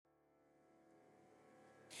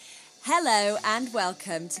Hello and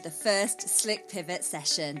welcome to the first Slick Pivot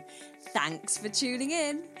session. Thanks for tuning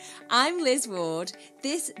in. I'm Liz Ward.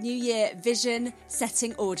 This New Year vision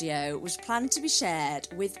setting audio was planned to be shared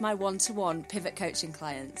with my one-to-one pivot coaching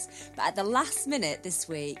clients, but at the last minute this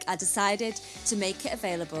week, I decided to make it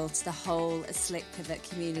available to the whole Slick Pivot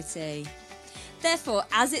community. Therefore,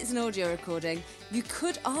 as it's an audio recording, you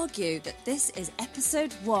could argue that this is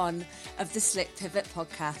episode 1 of the Slick Pivot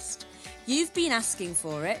podcast. You've been asking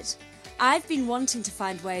for it. I've been wanting to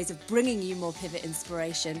find ways of bringing you more pivot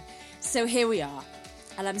inspiration, so here we are.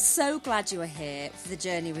 And I'm so glad you are here for the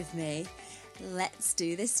journey with me. Let's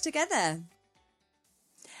do this together.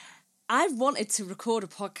 I've wanted to record a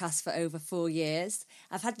podcast for over 4 years.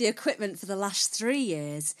 I've had the equipment for the last 3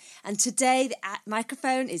 years. And today the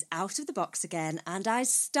microphone is out of the box again and I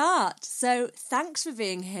start. So thanks for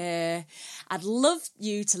being here. I'd love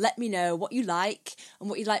you to let me know what you like and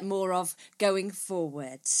what you'd like more of going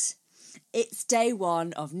forward. It's day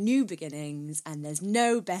 1 of new beginnings and there's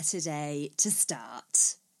no better day to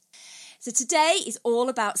start. So today is all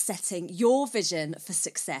about setting your vision for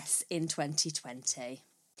success in 2020.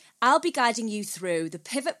 I'll be guiding you through the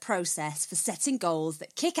pivot process for setting goals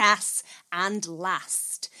that kick ass and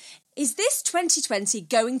last. Is this 2020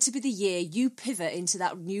 going to be the year you pivot into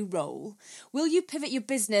that new role? Will you pivot your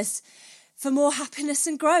business for more happiness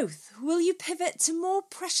and growth? Will you pivot to more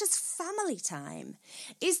precious family time?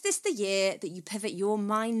 Is this the year that you pivot your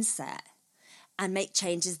mindset and make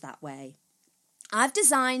changes that way? I've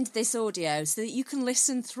designed this audio so that you can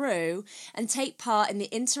listen through and take part in the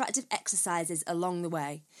interactive exercises along the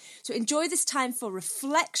way. So enjoy this time for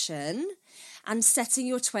reflection and setting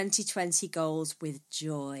your 2020 goals with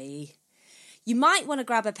joy. You might want to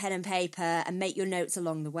grab a pen and paper and make your notes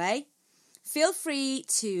along the way. Feel free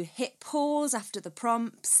to hit pause after the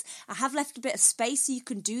prompts. I have left a bit of space so you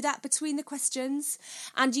can do that between the questions.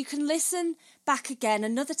 And you can listen back again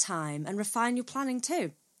another time and refine your planning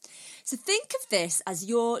too. So think of this as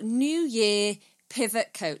your New Year pivot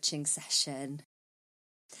coaching session.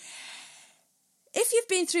 If you've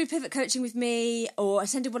been through pivot coaching with me or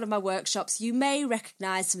attended one of my workshops, you may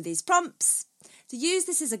recognise some of these prompts. To use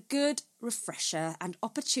this as a good refresher and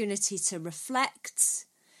opportunity to reflect,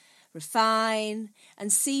 refine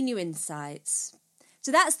and see new insights.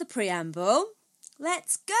 So that's the preamble.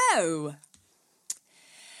 Let's go.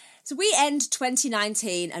 So we end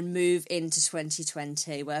 2019 and move into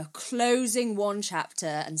 2020. We're closing one chapter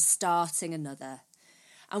and starting another.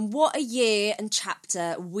 And what a year and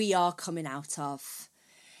chapter we are coming out of.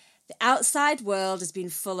 The outside world has been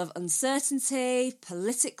full of uncertainty,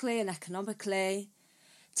 politically and economically.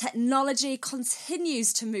 Technology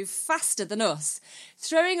continues to move faster than us,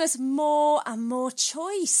 throwing us more and more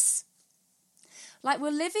choice. Like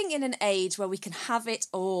we're living in an age where we can have it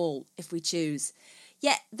all if we choose.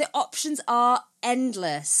 Yet the options are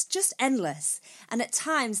endless, just endless. And at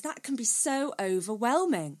times that can be so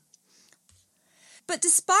overwhelming. But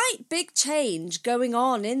despite big change going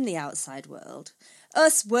on in the outside world,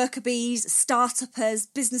 us worker bees, start-uppers,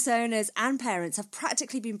 business owners and parents have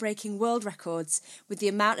practically been breaking world records with the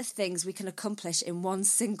amount of things we can accomplish in one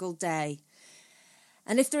single day.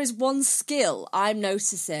 And if there is one skill I'm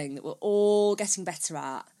noticing that we're all getting better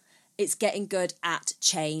at, it's getting good at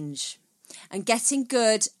change. And getting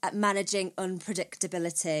good at managing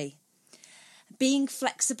unpredictability. Being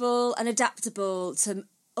flexible and adaptable to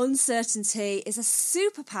uncertainty is a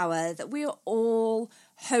superpower that we are all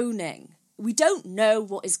honing. We don't know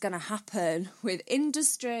what is going to happen with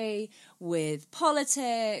industry, with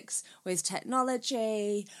politics, with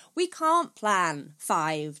technology. We can't plan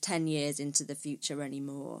 5-10 years into the future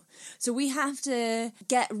anymore. So we have to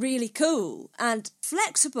get really cool and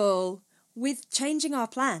flexible with changing our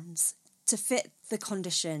plans to fit the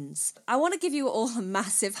conditions. I want to give you all a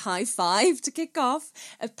massive high five to kick off,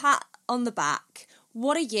 a pat on the back.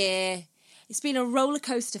 What a year. It's been a roller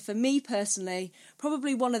coaster for me personally,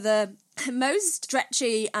 probably one of the most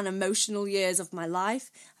stretchy and emotional years of my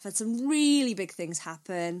life. I've had some really big things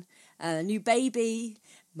happen. A new baby,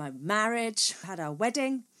 my marriage, had our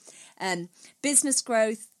wedding, business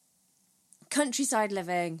growth, countryside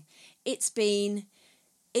living. It's been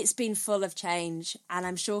full of change, and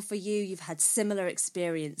I'm sure for you, you've had similar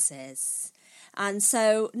experiences. And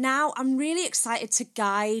so now I'm really excited to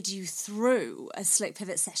guide you through a Slick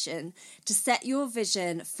Pivot session to set your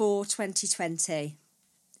vision for 2020.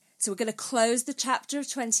 So we're going to close the chapter of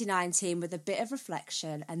 2019 with a bit of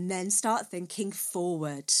reflection and then start thinking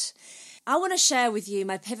forward. I want to share with you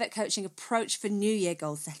my pivot coaching approach for New Year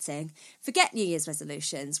goal setting. Forget New Year's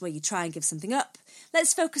resolutions where you try and give something up.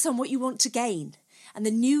 Let's focus on what you want to gain and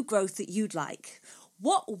the new growth that you'd like.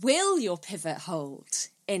 What will your pivot hold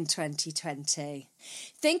in 2020.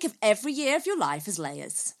 Think of every year of your life as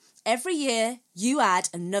layers. Every year, you add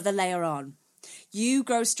another layer on. You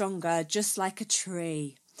grow stronger, just like a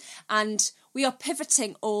tree. And we are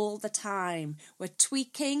pivoting all the time. We're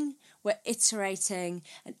tweaking, we're iterating,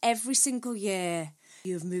 and every single year,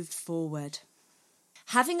 you've moved forward.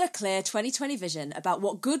 Having a clear 2020 vision about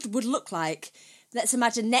what good would look like, let's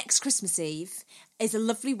imagine next Christmas Eve, is a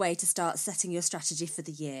lovely way to start setting your strategy for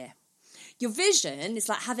the year. Your vision is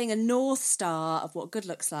like having a North Star of what good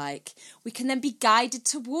looks like. We can then be guided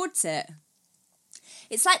towards it.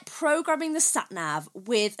 It's like programming the sat-nav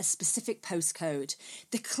with a specific postcode.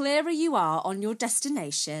 The clearer you are on your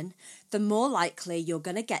destination, the more likely you're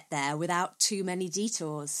going to get there without too many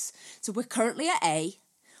detours. So we're currently at A,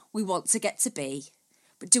 we want to get to B,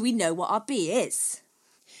 but do we know what our B is?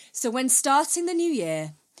 So when starting the new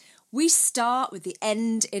year, we start with the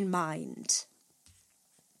end in mind.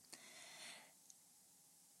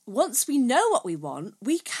 Once we know what we want,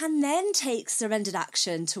 we can then take surrendered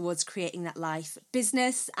action towards creating that life,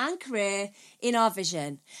 business and career in our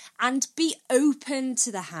vision, and be open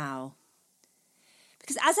to the how.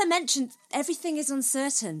 Because as I mentioned, everything is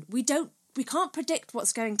uncertain. We can't predict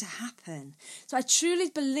what's going to happen. So I truly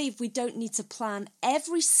believe we don't need to plan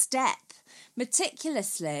every step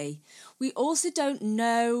meticulously. We also don't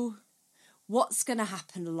know what's going to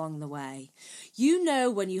happen along the way. You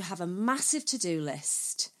know when you have a massive to-do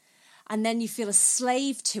list and then you feel a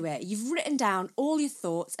slave to it. You've written down all your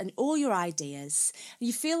thoughts and all your ideas, and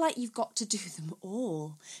you feel like you've got to do them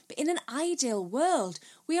all. But in an ideal world,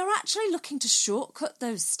 we are actually looking to shortcut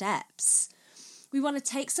those steps. We want to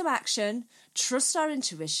take some action, trust our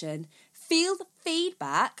intuition, feel the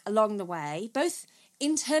feedback along the way, both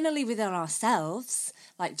internally within ourselves,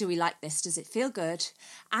 like, do we like this? Does it feel good?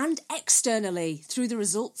 And externally through the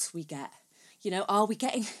results we get. You know, are we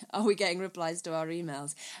getting replies to our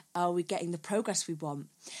emails? Are we getting the progress we want?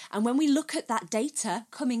 And when we look at that data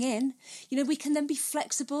coming in, you know, we can then be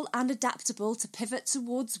flexible and adaptable to pivot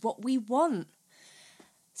towards what we want.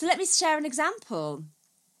 So let me share an example.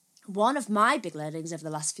 One of my big learnings over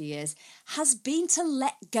the last few years has been to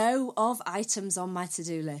let go of items on my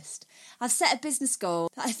to-do list. I've set a business goal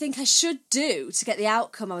that I think I should do to get the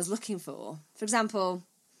outcome I was looking for. For example,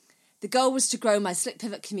 the goal was to grow my Slick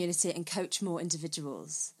Pivot community and coach more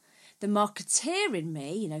individuals. The marketeer in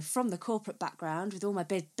me, you know, from the corporate background with all my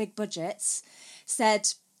big budgets, said,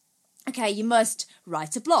 okay, you must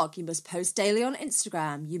write a blog, you must post daily on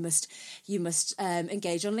Instagram, you must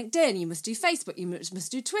engage on LinkedIn, you must do Facebook, you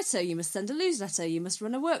must do Twitter, you must send a newsletter, you must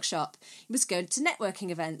run a workshop, you must go to networking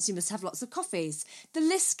events, you must have lots of coffees. The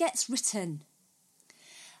list gets written.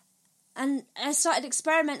 And I started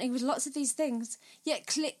experimenting with lots of these things,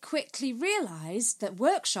 yet quickly realised that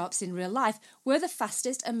workshops in real life were the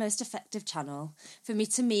fastest and most effective channel for me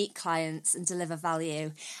to meet clients and deliver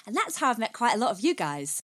value. And that's how I've met quite a lot of you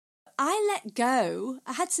guys. I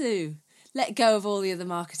had to let go of all the other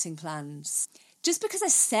marketing plans. Just because I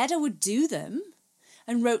said I would do them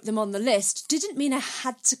and wrote them on the list didn't mean I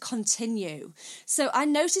had to continue. So I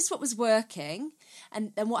noticed what was working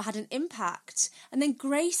and what had an impact, and then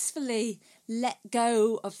gracefully let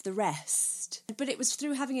go of the rest. But it was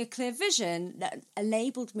through having a clear vision that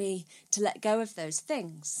enabled me to let go of those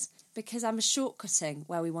things, because I'm shortcutting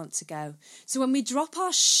where we want to go. So when we drop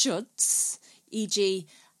our shoulds, e.g.,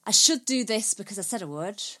 I should do this because I said I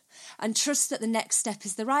would, and trust that the next step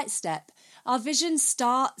is the right step, our vision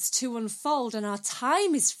starts to unfold and our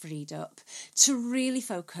time is freed up to really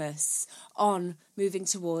focus on moving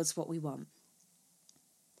towards what we want.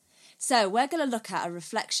 So we're going to look at a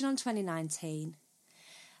reflection on 2019,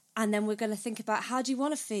 and then we're going to think about, how do you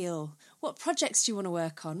want to feel? What projects do you want to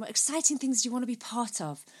work on? What exciting things do you want to be part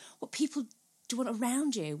of? What people do you want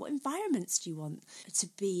around you? What environments do you want to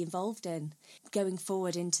be involved in going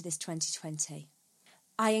forward into this 2020?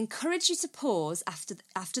 I encourage you to pause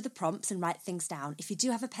after the prompts and write things down. If you do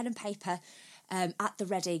have a pen and paper at the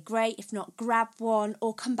ready, great. If not, grab one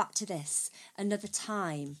or come back to this another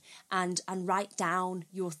time and write down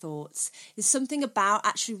your thoughts. There's something about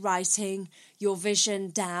actually writing your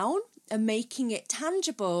vision down and making it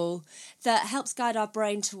tangible that helps guide our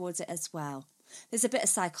brain towards it as well. There's a bit of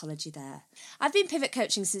psychology there. I've been pivot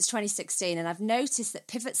coaching since 2016, and I've noticed that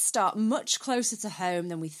pivots start much closer to home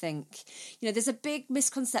than we think. You know, there's a big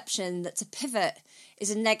misconception that to pivot is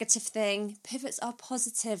a negative thing. Pivots are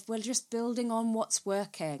positive. We're just building on what's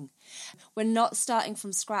working. We're not starting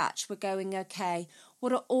from scratch. We're going, okay,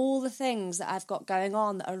 what are all the things that I've got going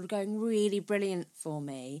on that are going really brilliant for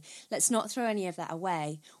me? Let's not throw any of that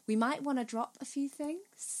away. We might want to drop a few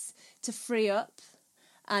things to free up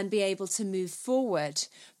and be able to move forward.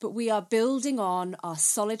 But we are building on our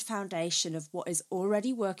solid foundation of what is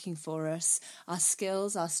already working for us, our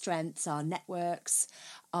skills, our strengths, our networks,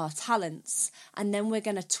 our talents, and then we're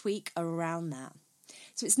going to tweak around that.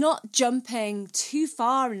 So it's not jumping too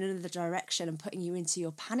far in another direction and putting you into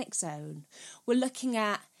your panic zone. We're looking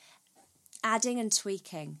at adding and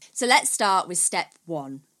tweaking. So let's start with step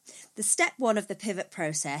 1. The step 1 of the pivot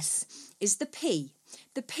process is the P.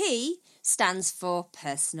 The P stands for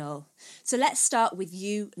personal. So let's start with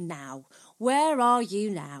you now. Where are you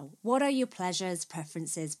now? What are your pleasures,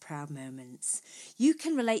 preferences, proud moments? You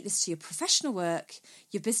can relate this to your professional work,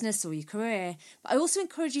 your business or your career, but I also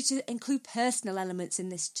encourage you to include personal elements in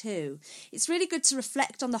this too. It's really good to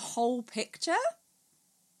reflect on the whole picture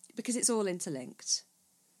because it's all interlinked.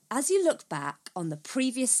 As you look back on the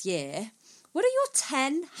previous year, what are your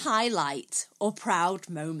 10 highlight or proud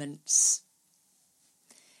moments?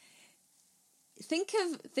 Think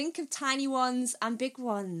of tiny ones and big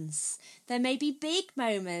ones. There may be big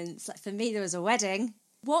moments, like for me there was a wedding.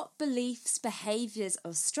 What beliefs, behaviours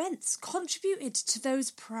or strengths contributed to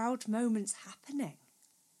those proud moments happening?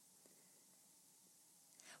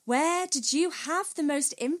 Where did you have the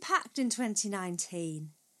most impact in 2019?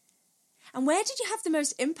 And where did you have the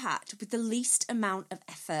most impact with the least amount of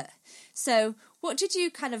effort? So what did you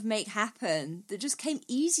kind of make happen that just came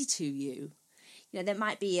easy to you? You know, there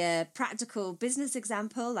might be a practical business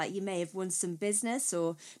example, like you may have won some business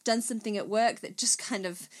or done something at work that just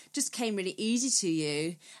came really easy to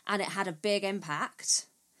you and it had a big impact.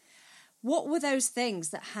 What were those things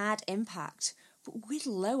that had impact but with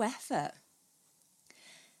low effort?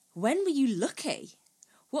 When were you lucky?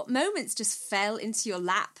 What moments just fell into your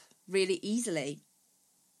lap really easily?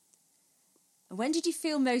 And when did you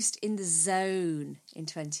feel most in the zone in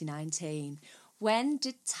 2019? When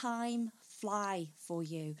did time fly for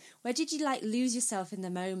you? Where did you lose yourself in the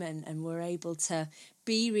moment and were able to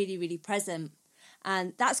be really, really present?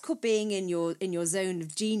 And that's called being in your zone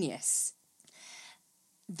of genius.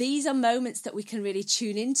 These are moments that we can really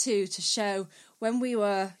tune into to show when we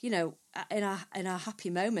were, in our happy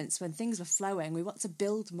moments, when things were flowing. We want to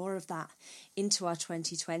build more of that into our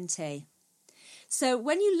 2020. So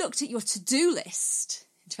when you looked at your to-do list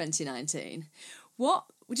in 2019, what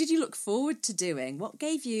did you look forward to doing? What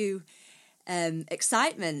gave you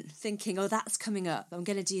excitement, thinking, oh, that's coming up, I'm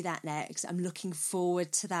going to do that next, I'm looking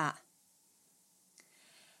forward to that?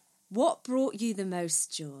 What brought you the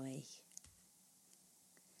most joy?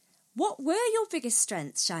 What were your biggest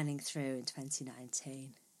strengths shining through in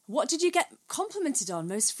 2019? What did you get complimented on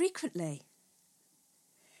most frequently?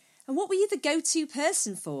 And what were you the go-to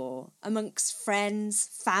person for amongst friends,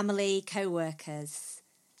 family, co-workers?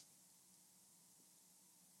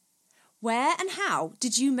 Where and how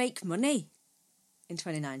did you make money in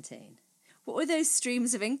 2019? What were those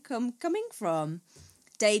streams of income coming from?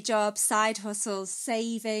 Day jobs, side hustles,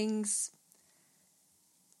 savings?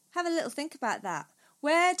 Have a little think about that.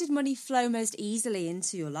 Where did money flow most easily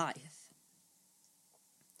into your life?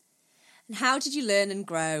 And how did you learn and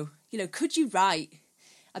grow? Could you write?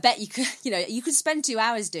 I bet you could, you could spend 2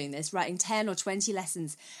 hours doing this, writing 10 or 20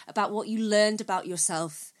 lessons about what you learned about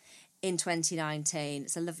yourself in 2019.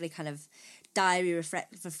 It's a lovely kind of diary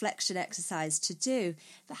reflection exercise to do.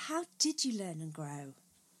 But how did you learn and grow?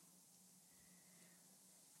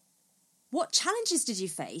 What challenges did you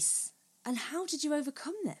face and how did you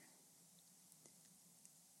overcome them?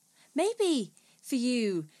 Maybe for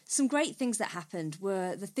you, some great things that happened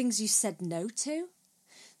were the things you said no to.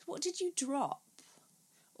 What did you drop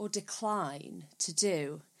or decline to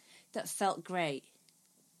do that felt great?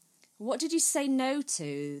 What did you say no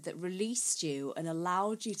to that released you and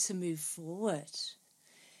allowed you to move forward?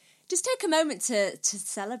 Just take a moment to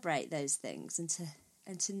celebrate those things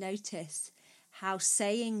and to notice how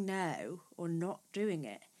saying no or not doing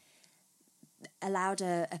it allowed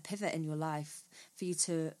a pivot in your life for you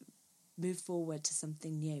to move forward to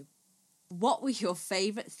something new. What were your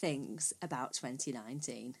favourite things about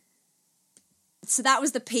 2019? So that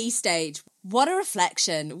was the P stage. What a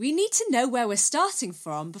reflection. We need to know where we're starting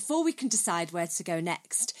from before we can decide where to go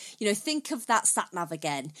next. Think of that sat nav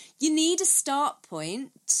again. You need a start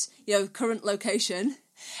point, current location,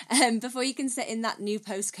 before you can set in that new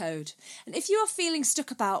postcode. And if you are feeling stuck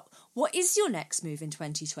about what is your next move in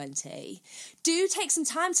 2020, do take some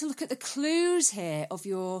time to look at the clues here of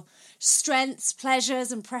your strengths,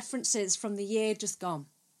 pleasures and preferences from the year just gone.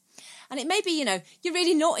 And it may be, you're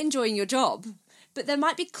really not enjoying your job, but there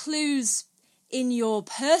might be clues in your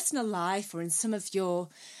personal life or in some of your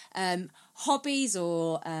hobbies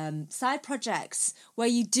or side projects where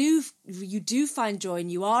you do find joy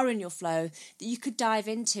and you are in your flow that you could dive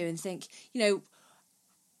into and think,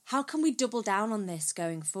 How can we double down on this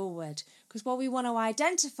going forward? Because what we want to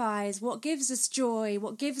identify is what gives us joy,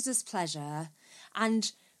 what gives us pleasure,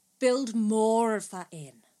 and build more of that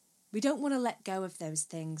in. We don't want to let go of those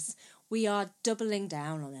things. We are doubling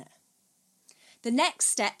down on it. The next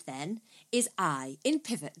step then is I in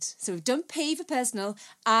pivot. So we've done P for personal.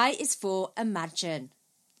 I is for imagine.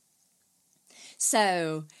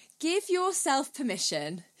 So give yourself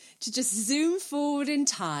permission to just zoom forward in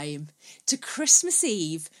time to Christmas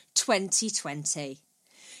Eve 2020.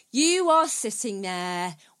 You are sitting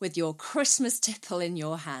there with your Christmas tipple in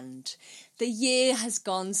your hand. The year has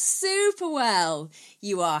gone super well.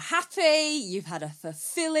 You are happy. You've had a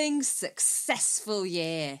fulfilling, successful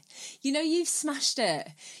year. You know, you've smashed it.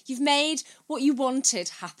 You've made what you wanted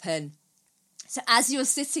happen. So as you're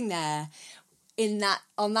sitting there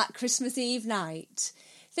on that Christmas Eve night,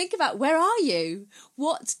 think about, where are you?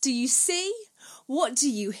 What do you see? What do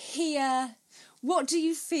you hear? What do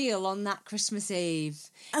you feel on that Christmas Eve?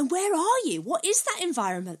 And where are you? What is that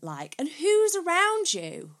environment like? And who's around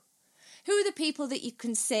you? Who are the people that you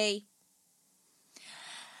can see?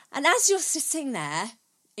 And as you're sitting there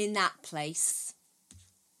in that place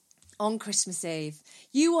on Christmas Eve,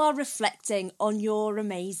 you are reflecting on your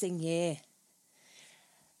amazing year.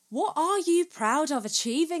 What are you proud of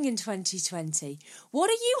achieving in 2020? What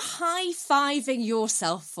are you high-fiving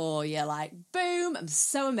yourself for? You're like, boom, I'm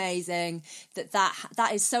so amazing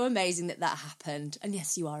that is so amazing that happened. And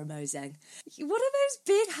yes, you are amazing. What are those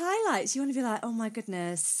big highlights? You want to be like, oh my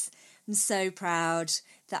goodness, I'm so proud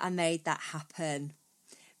that I made that happen.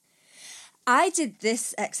 I did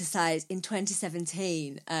this exercise in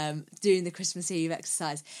 2017, doing the Christmas Eve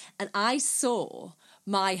exercise, and I saw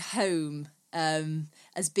my home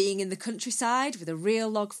as being in the countryside with a real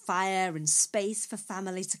log fire and space for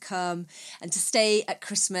family to come and to stay at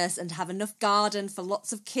Christmas and have enough garden for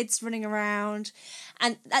lots of kids running around.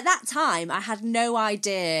 And at that time, I had no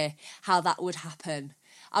idea how that would happen.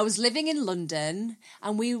 I was living in London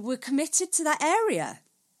and we were committed to that area.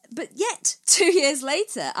 But yet, 2 years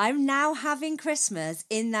later, I'm now having Christmas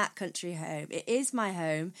in that country home. It is my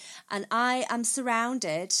home, and I am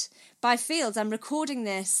surrounded by fields. I'm recording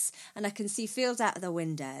this, and I can see fields out of the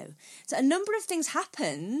window. So a number of things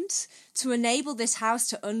happened to enable this house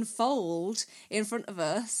to unfold in front of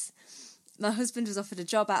us. My husband was offered a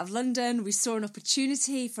job out of London. We saw an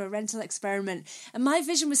opportunity for a rental experiment, and my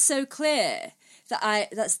vision was so clear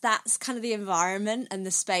that's kind of the environment and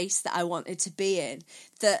the space that I wanted to be in,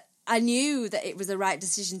 that I knew that it was the right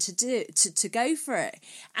decision to do, to go for it.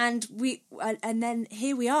 And then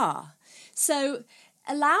here we are. So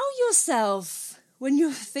allow yourself, when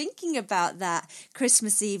you're thinking about that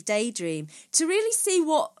Christmas Eve daydream, to really see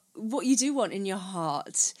what you do want in your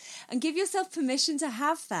heart, and give yourself permission to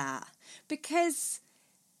have that, because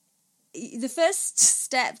the first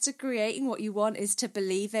step to creating what you want is to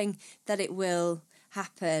believing that it will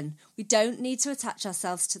happen. We don't need to attach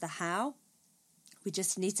ourselves to the how. We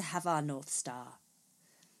just need to have our North Star.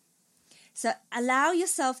 So allow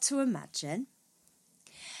yourself to imagine.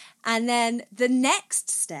 And then the next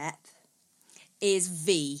step is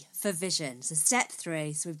V for vision. So step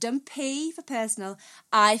 3. So we've done P for personal,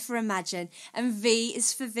 I for imagine, and V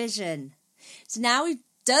is for vision. So now we've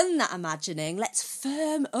done that imagining, let's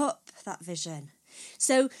firm up that vision.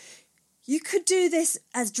 So you could do this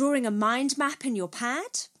as drawing a mind map in your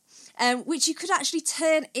pad, which you could actually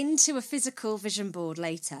turn into a physical vision board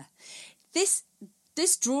later. This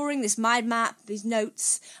drawing, this mind map, these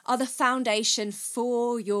notes are the foundation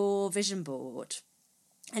for your vision board.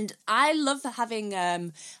 And I love having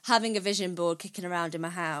a vision board kicking around in my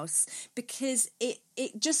house, because it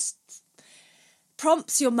just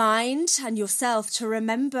prompts your mind and yourself to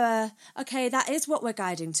remember, okay, that is what we're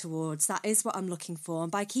guiding towards. That is what I'm looking for.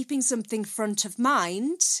 And by keeping something front of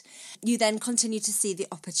mind, you then continue to see the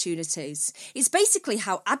opportunities. It's basically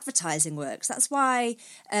how advertising works. That's why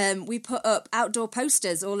we put up outdoor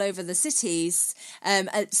posters all over the cities,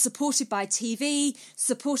 supported by TV,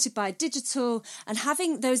 supported by digital, and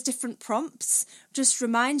having those different prompts just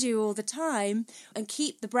remind you all the time and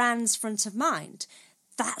keep the brands front of mind.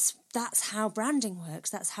 That's how branding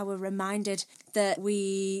works. That's how we're reminded that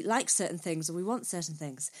we like certain things or we want certain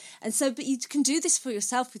things. And so, but you can do this for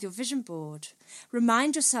yourself with your vision board.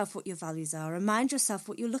 Remind yourself what your values are. Remind yourself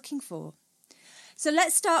what you're looking for. So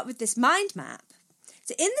let's start with this mind map.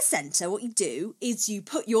 So in the centre, what you do is you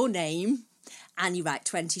put your name and you write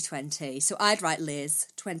 2020. So I'd write Liz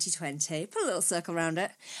 2020, put a little circle around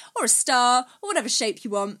it, or a star, or whatever shape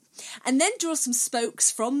you want. And then draw some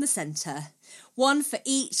spokes from the centre, one for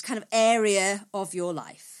each kind of area of your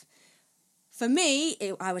life. For me,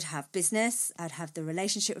 I would have business, I'd have the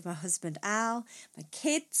relationship with my husband Al, my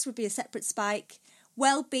kids would be a separate spike,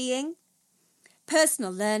 well-being,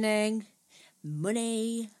 personal learning,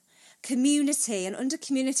 money, community, and under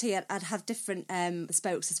community I'd have different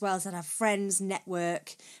spokes as well. So I'd have friends,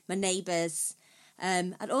 network, my neighbours.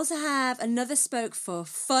 I'd also have another spoke for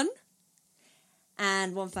fun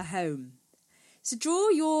and one for home. So draw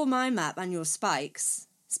your mind map and your spokes.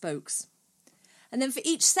 And then for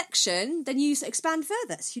each section, then you expand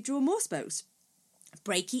further. So you draw more spokes.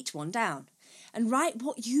 Break each one down. And write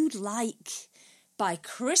what you'd like by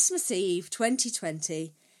Christmas Eve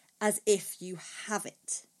 2020 as if you have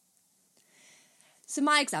it. So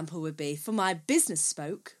my example would be, for my business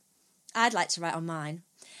spoke, I'd like to write on mine,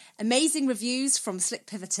 amazing reviews from slick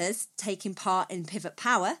pivoters taking part in Pivot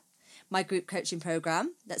Power, my group coaching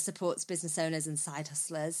programme that supports business owners and side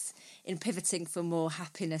hustlers in pivoting for more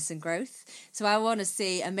happiness and growth. So I want to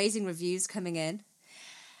see amazing reviews coming in.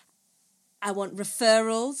 I want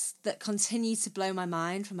referrals that continue to blow my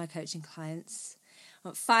mind from my coaching clients. I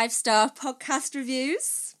want 5-star podcast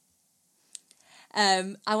reviews.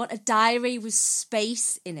 I want a diary with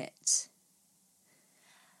space in it.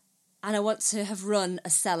 And I want to have run a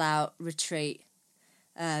sellout retreat,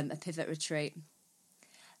 a pivot retreat.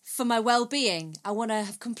 For my well-being, I want to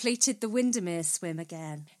have completed the Windermere swim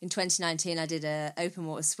again. In 2019, I did an open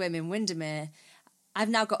water swim in Windermere. I've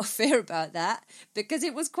now got a fear about that because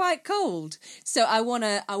it was quite cold. So I want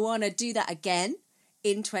to do that again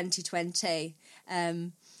in 2020.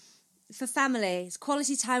 For family, it's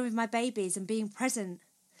quality time with my babies and being present.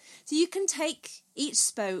 So you can take each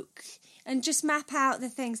spoke and just map out the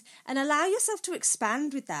things and allow yourself to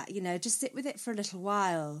expand with that, just sit with it for a little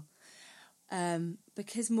while.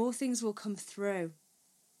 Because more things will come through.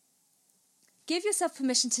 Give yourself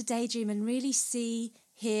permission to daydream and really see,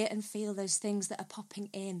 hear and feel those things that are popping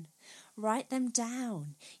in. Write them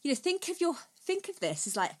down. Think of this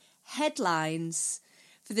as like headlines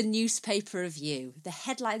for the newspaper of you. The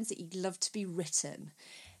headlines that you'd love to be written.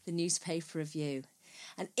 The newspaper of you.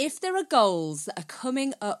 And if there are goals that are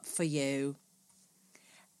coming up for you,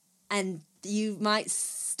 and you might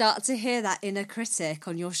start to hear that inner critic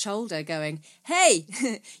on your shoulder going, hey,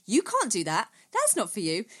 you can't do that. That's not for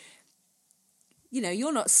you.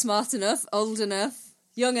 You're not smart enough, old enough,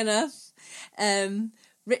 young enough,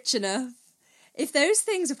 rich enough. If those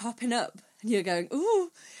things are popping up and you're going, ooh,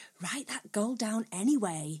 write that goal down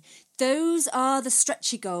anyway. Those are the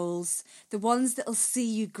stretchy goals, the ones that'll see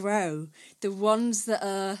you grow, the ones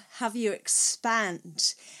that have you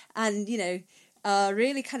expand and, are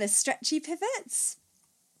really kind of stretchy pivots.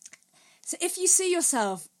 So if you see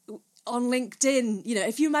yourself on LinkedIn,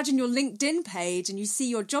 if you imagine your LinkedIn page and you see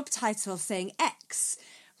your job title saying X,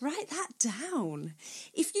 write that down.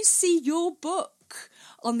 If you see your book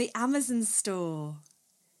on the Amazon store,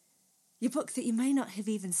 your book that you may not have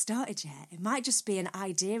even started yet, it might just be an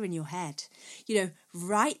idea in your head,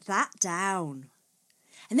 write that down.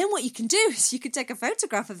 And then what you can do is you could take a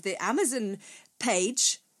photograph of the Amazon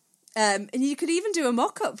page. And you could even do a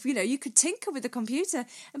mock-up, you could tinker with the computer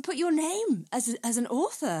and put your name as an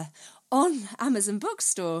author on Amazon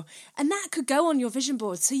Bookstore. And that could go on your vision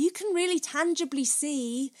board so you can really tangibly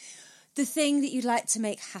see the thing that you'd like to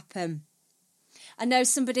make happen. I know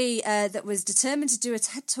somebody that was determined to do a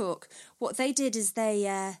TED Talk. What they did is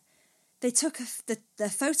they took the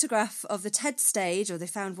photograph of the TED stage, or they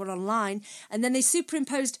found one online, and then they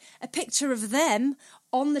superimposed a picture of them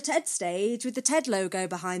on the TED stage with the TED logo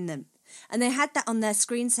behind them. And they had that on their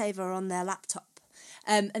screensaver on their laptop.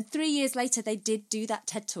 And 3 years later, they did do that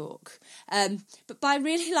TED Talk. But by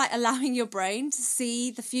really allowing your brain to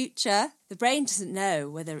see the future, the brain doesn't know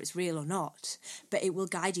whether it's real or not, but it will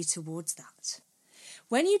guide you towards that.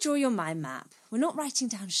 When you draw your mind map, we're not writing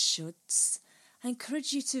down shoulds. I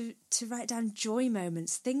encourage you to write down joy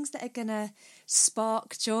moments, things that are going to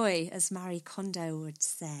spark joy, as Marie Kondo would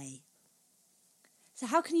say. So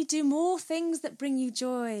how can you do more things that bring you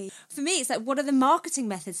joy? For me, it's what are the marketing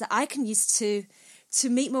methods that I can use to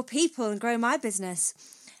meet more people and grow my business?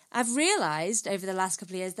 I've realised over the last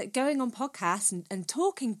couple of years that going on podcasts and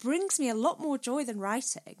talking brings me a lot more joy than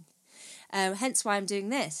writing. Hence why I'm doing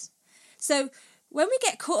this. So when we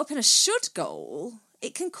get caught up in a should goal,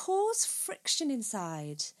 it can cause friction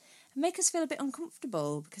inside and make us feel a bit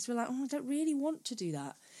uncomfortable because we're like, I don't really want to do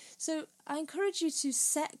that. So I encourage you to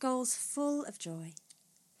set goals full of joy.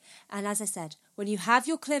 And as I said, when you have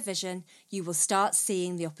your clear vision, you will start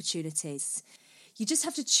seeing the opportunities. You just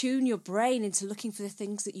have to tune your brain into looking for the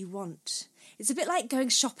things that you want. It's a bit like going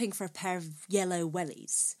shopping for a pair of yellow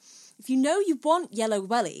wellies. If you know you want yellow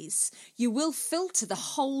wellies, you will filter the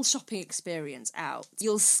whole shopping experience out.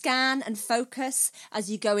 You'll scan and focus as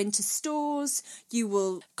you go into stores. You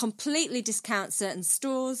will completely discount certain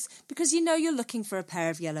stores because you know you're looking for a pair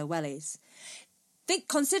of yellow wellies.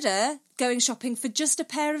 Consider going shopping for just a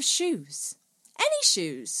pair of shoes. Any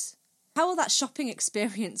shoes. How will that shopping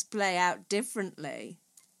experience play out differently?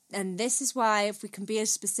 And this is why, if we can be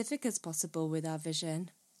as specific as possible with our vision,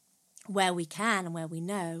 where we can and where we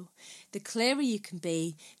know, the clearer you can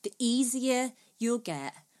be, the easier you'll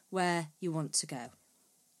get where you want to go.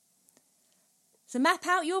 So map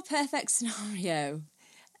out your perfect scenario.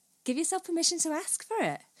 Give yourself permission to ask for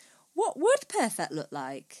it. What would perfect look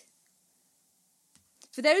like?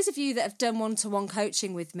 For those of you that have done one-to-one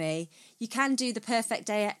coaching with me, you can do the perfect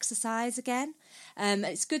day exercise again.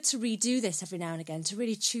 It's good to redo this every now and again to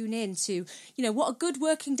really tune in to, what a good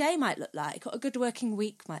working day might look like, what a good working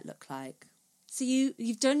week might look like. So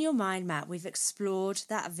you've done your mind map. We've explored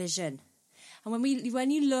that vision, and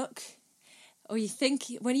when you look, or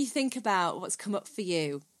when you think about what's come up for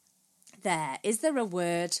you, is there a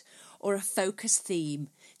word or a focus theme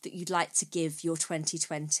that you'd like to give your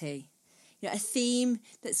 2020? A theme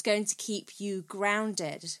that's going to keep you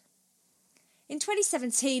grounded. In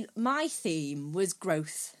 2017, my theme was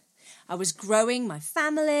growth. I was growing my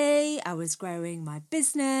family, I was growing my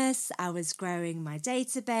business, I was growing my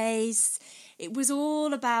database. It was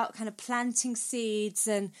all about kind of planting seeds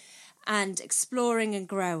and exploring and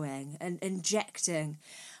growing and injecting.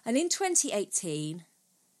 And in 2018,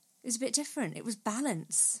 it was a bit different. It was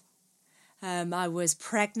balance. I was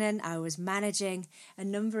pregnant, I was managing a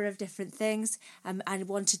number of different things, and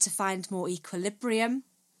wanted to find more equilibrium,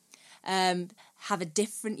 have a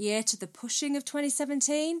different year to the pushing of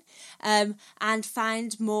 2017, and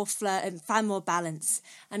find more flow and find more balance.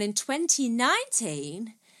 And in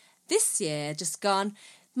 2019, this year just gone,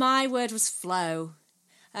 my word was flow.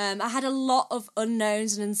 I had a lot of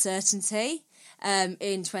unknowns and uncertainty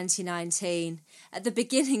in 2019. At the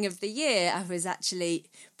beginning of the year, I was actually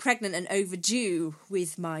pregnant and overdue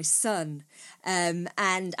with my son.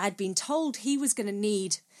 And I'd been told he was going to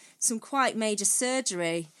need some quite major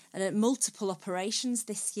surgery and multiple operations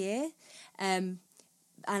this year. And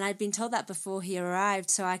I'd been told that before he arrived.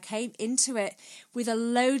 So I came into it with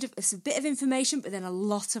a bit of information, but then a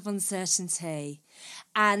lot of uncertainty.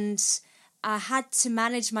 And I had to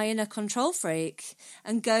manage my inner control freak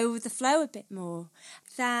and go with the flow a bit more.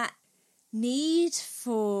 That need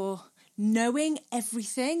for knowing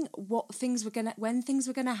everything, when things were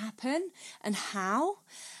going to happen and how,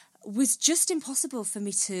 was just impossible for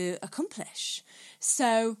me to accomplish.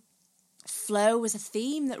 So flow was a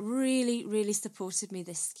theme that really, really supported me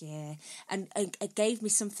this year, and it gave me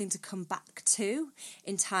something to come back to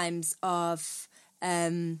in times of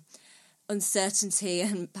uncertainty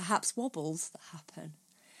and perhaps wobbles that happen.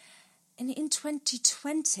 And in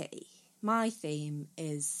 2020, my theme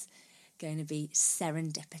is going to be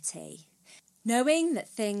serendipity. Knowing that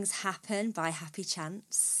things happen by happy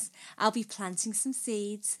chance, I'll be planting some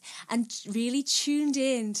seeds and really tuned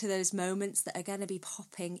in to those moments that are going to be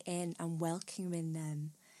popping in and welcoming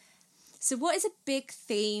them. So what is a big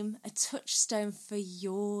theme, a touchstone for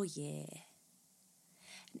your year?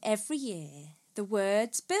 And every year, the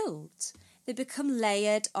words build. They become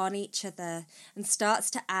layered on each other and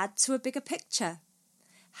starts to add to a bigger picture.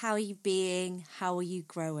 How are you being? How are you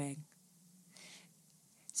growing?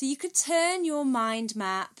 So you could turn your mind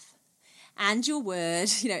map and your word,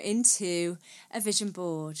 into a vision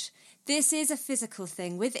board. This is a physical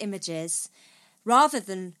thing with images rather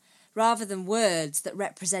than words that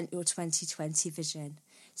represent your 2020 vision.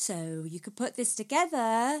 So you could put this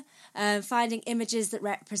together, finding images that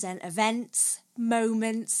represent events,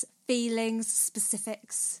 moments, feelings,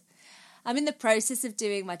 specifics. I'm in the process of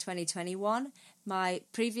doing my 2021. My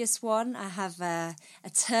previous one, I have a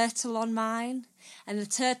turtle on mine, and the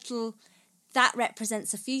turtle, that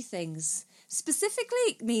represents a few things. Specifically,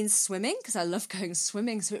 it means swimming, because I love going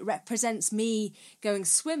swimming, so it represents me going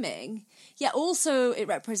swimming. Yet also it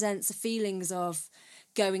represents the feelings of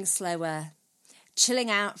going slower, chilling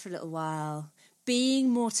out for a little while, being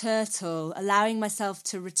more turtle, allowing myself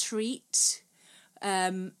to retreat,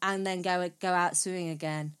 and then go out swimming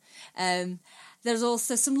again. There's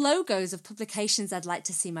also some logos of publications I'd like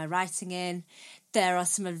to see my writing in. There are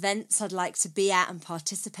some events I'd like to be at and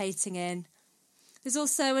participating in. There's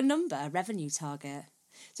also a revenue target.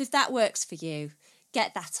 So if that works for you,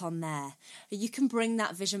 get that on there. You can bring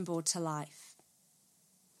that vision board to life.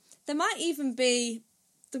 There might even be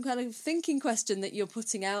some kind of thinking question that you're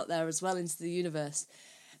putting out there as well into the universe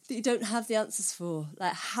that you don't have the answers for.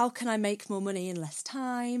 Like, how can I make more money in less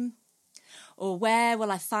time? Or where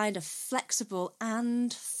will I find a flexible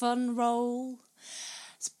and fun role?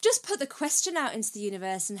 So just put the question out into the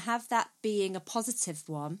universe and have that being a positive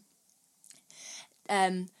one.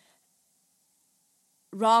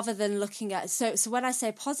 Rather than looking at... So when I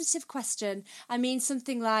say positive question, I mean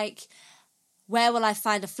something like, where will I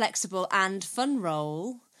find a flexible and fun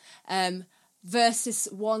role? Versus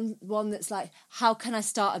one that's like, how can I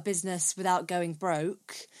start a business without going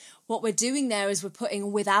broke? What we're doing there is we're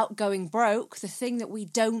putting without going broke, the thing that we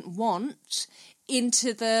don't want,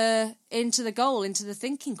 into the goal, into the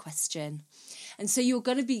thinking question. And so you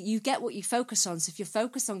get what you focus on. So if you're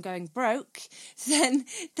focused on going broke, then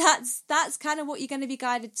that's kind of what you're going to be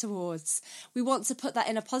guided towards. We want to put that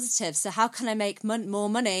in a positive. So how can I make more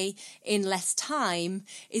money in less time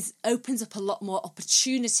opens up a lot more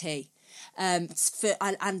opportunity. And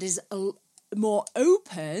is more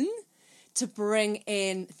open to bring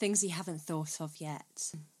in things you haven't thought of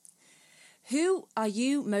yet. Who are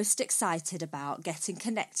you most excited about getting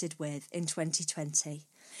connected with in 2020?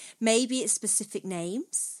 Maybe it's specific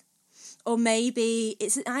names, or maybe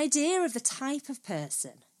it's an idea of the type of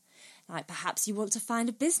person. Like perhaps you want to find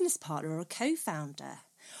a business partner or a co-founder,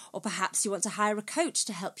 or perhaps you want to hire a coach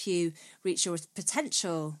to help you reach your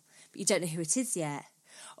potential, but you don't know who it is yet.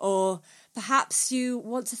 Or perhaps you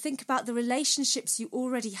want to think about the relationships you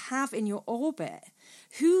already have in your orbit.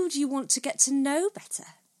 Who do you want to get to know better?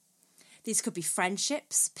 These could be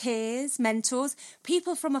friendships, peers, mentors,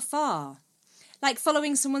 people from afar, like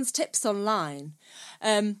following someone's tips online,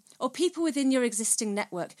 or people within your existing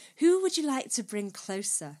network. Who would you like to bring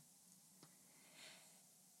closer?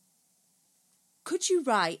 Could you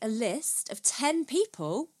write a list of 10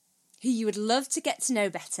 people who you would love to get to know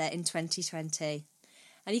better in 2020?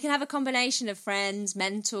 And you can have a combination of friends,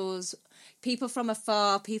 mentors, people from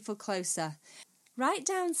afar, people closer. Write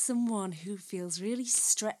down someone who feels really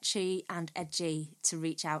stretchy and edgy to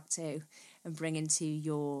reach out to and bring into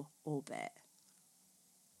your orbit.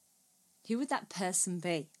 Who would that person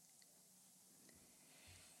be?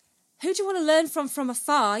 Who do you want to learn from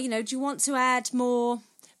afar? Do you want to add more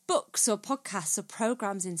books or podcasts or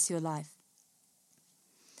programs into your life?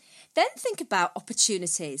 Then think about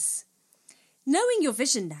opportunities. Knowing your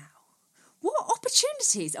vision now, what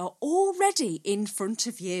opportunities are already in front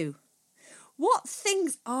of you? What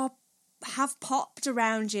things have popped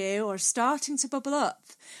around you or starting to bubble up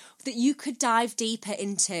that you could dive deeper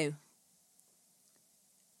into?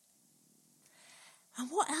 And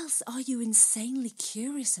what else are you insanely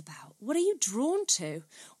curious about? What are you drawn to?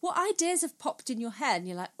 What ideas have popped in your head and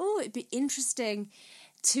you're like, oh, it'd be interesting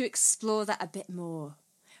to explore that a bit more?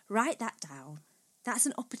 Write that down. That's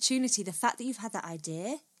an opportunity. The fact that you've had that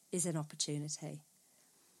idea is an opportunity.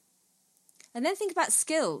 And then think about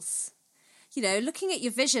skills. Looking at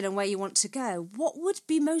your vision and where you want to go, what would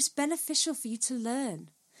be most beneficial for you to learn?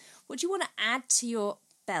 What do you want to add to your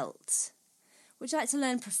belt? Would you like to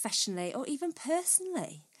learn professionally or even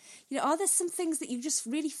personally? Are there some things that you just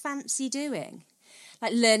really fancy doing?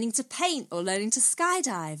 Like learning to paint or learning to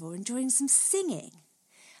skydive or enjoying some singing?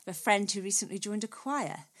 I have a friend who recently joined a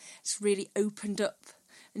choir. It's really opened up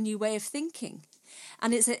a new way of thinking.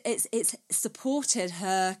 And it's supported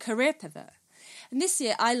her career pivot. And this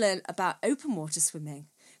year I learned about open water swimming,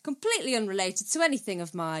 completely unrelated to anything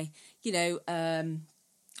of my,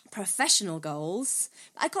 professional goals.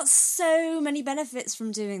 I got so many benefits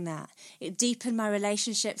from doing that. It deepened my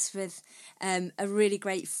relationships with a really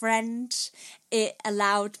great friend. It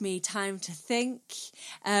allowed me time to think.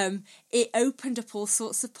 It opened up all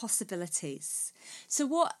sorts of possibilities. So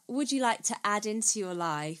what would you like to add into your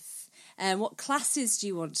life? What classes do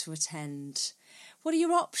you want to attend? What are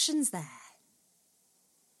your options there?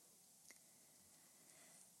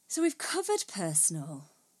 So we've covered personal,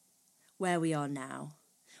 where we are now.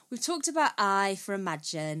 We've talked about I for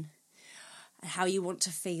imagine, and how you want to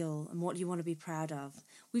feel and what you want to be proud of.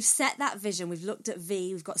 We've set that vision. We've looked at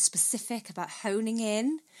V. We've got specific about honing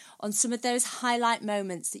in on some of those highlight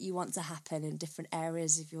moments that you want to happen in different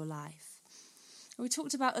areas of your life. And we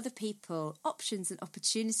talked about other people, options and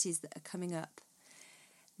opportunities that are coming up.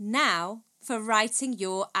 Now for writing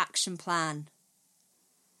your action plan.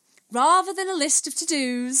 Rather than a list of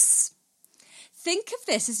to-dos, think of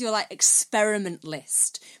this as your experiment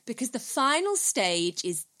list, because the final stage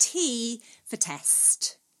is T for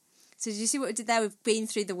test. So did you see what we did there? We've been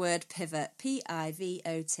through the word pivot,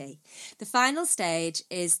 P-I-V-O-T. The final stage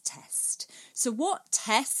is test. So what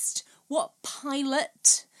test, what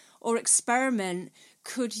pilot or experiment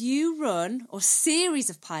could you run, or series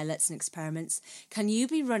of pilots and experiments can you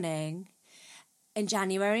be running in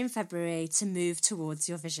January and February to move towards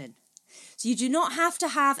your vision? So you do not have to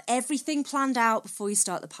have everything planned out before you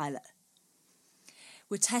start the pilot.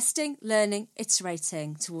 We're testing, learning,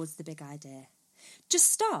 iterating towards the big idea.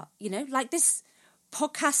 Just start, like this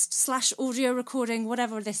podcast / audio recording,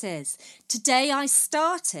 whatever this is. Today I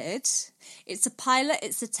started. It's a pilot,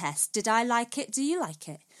 it's a test. Did I like it? Do you like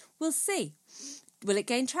it? We'll see. Will it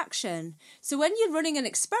gain traction? So when you're running an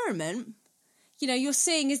experiment, you're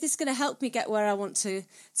seeing, is this going to help me get where I want to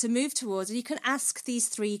move towards? And you can ask these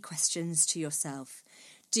 3 questions to yourself.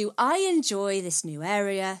 Do I enjoy this new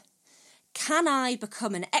area? Can I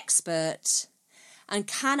become an expert? And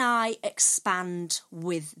can I expand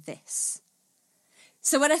with this?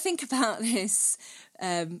 So when I think about this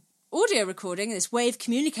audio recording, this way of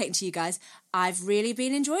communicating to you guys, I've really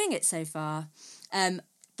been enjoying it so far.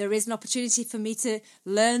 There is an opportunity for me to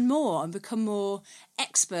learn more and become more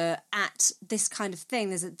expert at this kind of thing.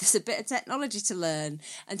 There's a bit of technology to learn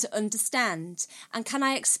and to understand. And can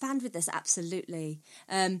I expand with this? Absolutely.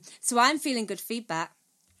 So I'm feeling good feedback.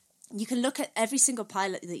 You can look at every single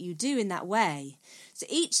pilot that you do in that way. So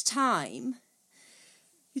each time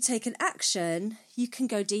you take an action, you can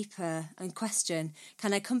go deeper and question,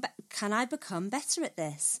 can I become better at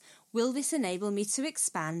this? Will this enable me to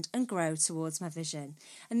expand and grow towards my vision?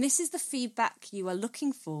 And this is the feedback you are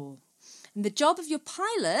looking for. And the job of your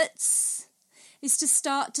pilots is to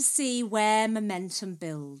start to see where momentum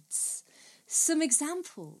builds. Some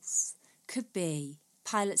examples could be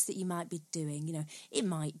pilots that you might be doing. It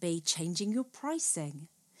might be changing your pricing.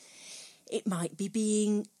 It might be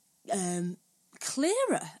being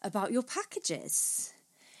clearer about your packages.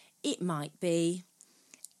 It might be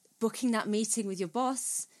booking that meeting with your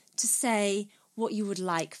boss to say what you would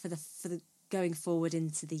like for the going forward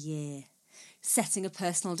into the year. Setting a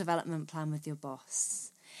personal development plan with your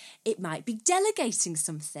boss. It might be delegating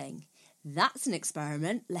something. That's an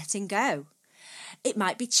experiment, letting go. It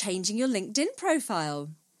might be changing your LinkedIn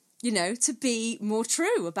profile, to be more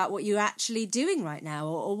true about what you're actually doing right now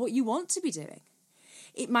or what you want to be doing.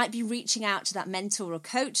 It might be reaching out to that mentor or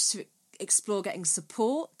coach to explore getting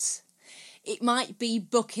support. It might be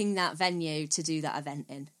booking that venue to do that event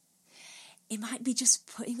in. It might be just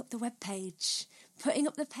putting up the webpage, putting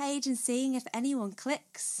up the page and seeing if anyone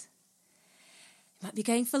clicks. It might be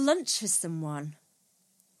going for lunch with someone.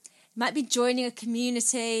 It might be joining a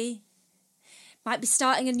community. Might be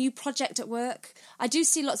starting a new project at work. I do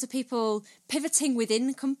see lots of people pivoting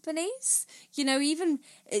within companies. Even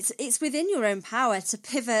it's within your own power to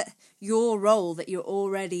pivot your role that you're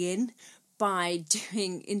already in by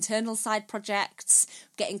doing internal side projects,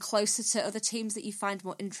 getting closer to other teams that you find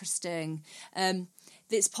more interesting.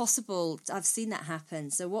 It's possible. I've seen that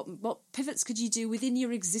happen. So what pivots could you do within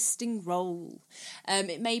your existing role?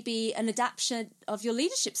 It may be an adaptation of your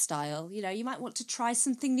leadership style. You might want to try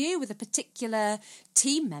something new with a particular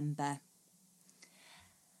team member.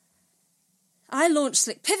 I launched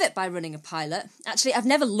Slick Pivot by running a pilot. Actually, I've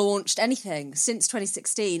never launched anything since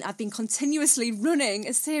 2016. I've been continuously running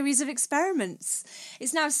a series of experiments.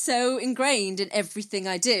 It's now so ingrained in everything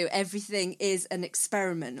I do. Everything is an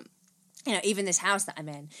experiment. Even this house that I'm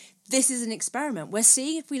in, this is an experiment. We're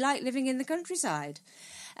seeing if we like living in the countryside.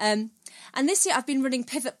 And this year I've been running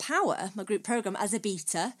Pivot Power, my group program, as a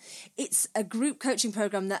beta. It's a group coaching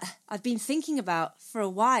program that I've been thinking about for a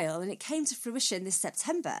while, and it came to fruition this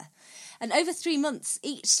September. And over 3 months,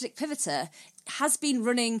 each Slick Pivoter has been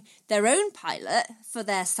running their own pilot for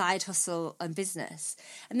their side hustle and business.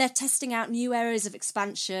 And they're testing out new areas of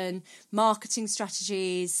expansion, marketing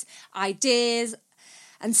strategies, ideas,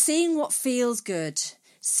 and seeing what feels good,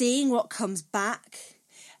 seeing what comes back,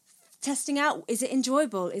 testing out, is it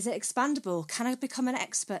enjoyable? Is it expandable? Can I become an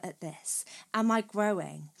expert at this? Am I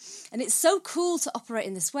growing? And it's so cool to operate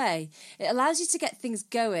in this way. It allows you to get things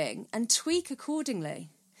going and tweak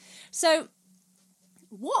accordingly. So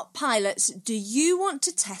what pilots do you want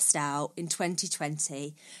to test out in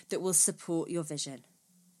 2020 that will support your vision?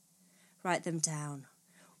 Write them down.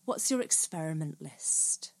 What's your experiment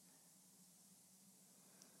list?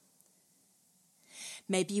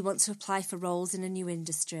 Maybe you want to apply for roles in a new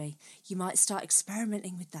industry. You might start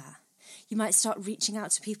experimenting with that. You might start reaching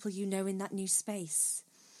out to people you know in that new space.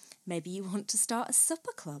 Maybe you want to start a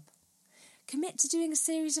supper club. Commit to doing a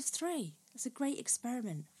series of 3. It's a great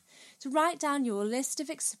experiment. So write down your list of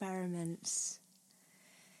experiments.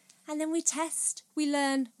 And then we test, we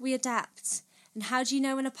learn, we adapt. And how do you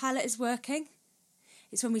know when a pilot is working?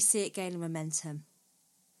 It's when we see it gaining momentum.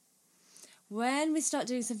 When we start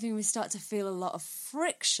doing something, we start to feel a lot of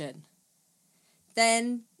friction.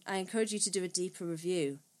 Then I encourage you to do a deeper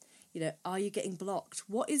review. Are you getting blocked?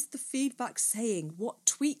 What is the feedback saying? What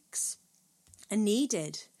tweaks are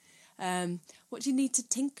needed? What do you need to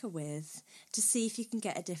tinker with to see if you can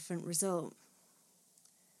get a different result?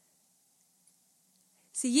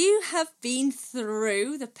 So you have been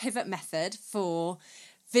through the pivot method for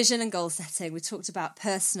vision and goal setting. We talked about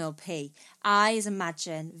personal, P. I is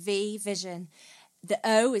imagine, V, vision. The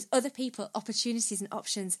O is other people, opportunities and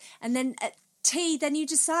options. And then at T, then you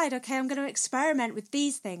decide, okay, I'm going to experiment with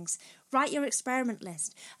these things. Write your experiment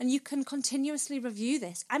list and you can continuously review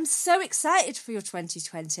this. I'm so excited for your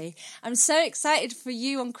 2020. I'm so excited for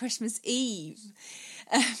you on Christmas Eve.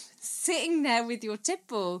 Sitting there with your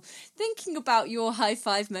tipple, thinking about your high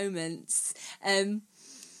five moments.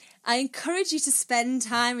 I encourage you to spend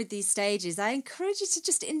time with these stages. I encourage you to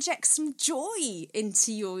just inject some joy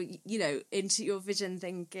into your vision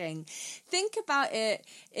thinking. Think about it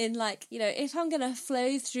in if I'm going to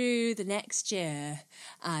flow through the next year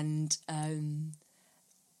and I'm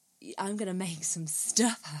going to make some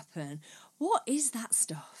stuff happen. What is that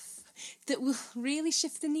stuff that will really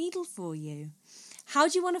shift the needle for you? How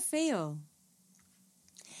do you want to feel?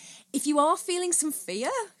 If you are feeling some fear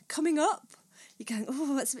coming up, you're going,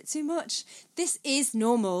 oh, that's a bit too much. This is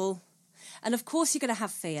normal. And of course you're going to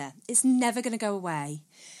have fear. It's never going to go away.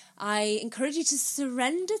 I encourage you to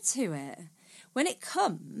surrender to it. When it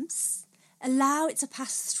comes, allow it to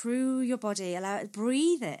pass through your body. Allow it to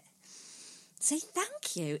breathe it. Say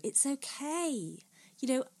thank you. It's okay.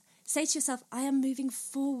 Say to yourself, I am moving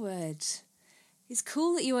forward. It's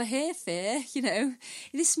cool that you are here, fear.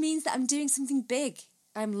 This means that I'm doing something big.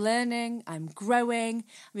 I'm learning, I'm growing,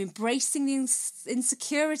 I'm embracing the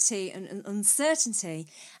insecurity and uncertainty,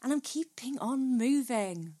 and I'm keeping on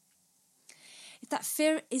moving. If that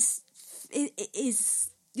fear is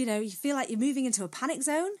you feel like you're moving into a panic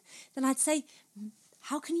zone, then I'd say,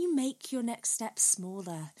 how can you make your next step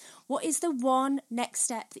smaller? What is the one next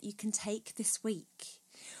step that you can take this week?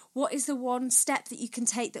 What is the one step that you can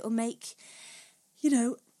take that will make,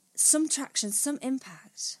 some traction, some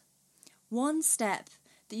impact? One step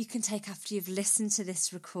that you can take after you've listened to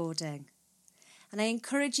this recording. And I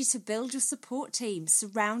encourage you to build your support team.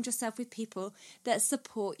 Surround yourself with people that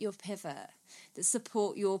support your pivot, that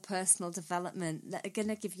support your personal development, that are going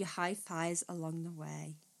to give you high fives along the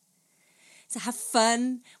way. So have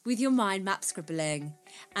fun with your mind map scribbling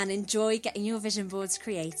and enjoy getting your vision boards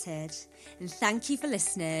created. And thank you for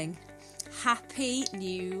listening. Happy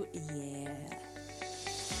New Year.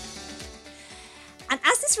 And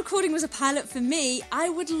as this recording was a pilot for me, I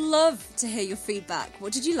would love to hear your feedback.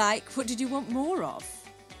 What did you like? What did you want more of?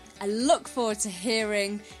 I look forward to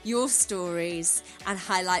hearing your stories and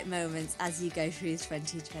highlight moments as you go through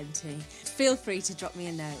 2020. Feel free to drop me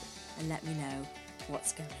a note and let me know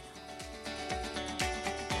what's going on.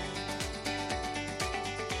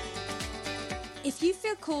 If you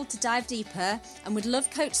feel called to dive deeper and would love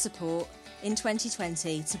coach support in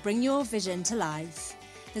 2020 to bring your vision to life,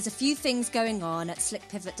 there's a few things going on at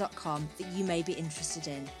slickpivot.com that you may be interested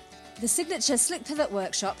in. The signature Slick Pivot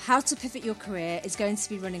workshop, How to Pivot Your Career, is going to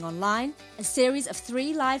be running online, a series of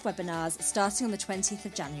 3 live webinars starting on the 20th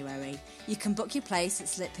of January. You can book your place at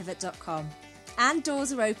slickpivot.com. And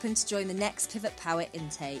doors are open to join the next Pivot Power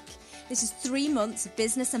intake. This is 3 months of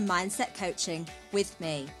business and mindset coaching with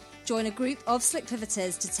me. Join a group of Slick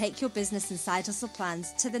Pivoters to take your business and side hustle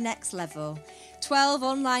plans to the next level. 12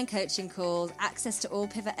 online coaching calls, access to all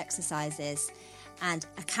pivot exercises, and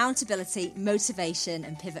accountability, motivation,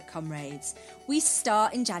 and pivot comrades. We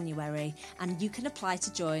start in January, and you can apply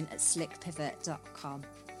to join at slickpivot.com.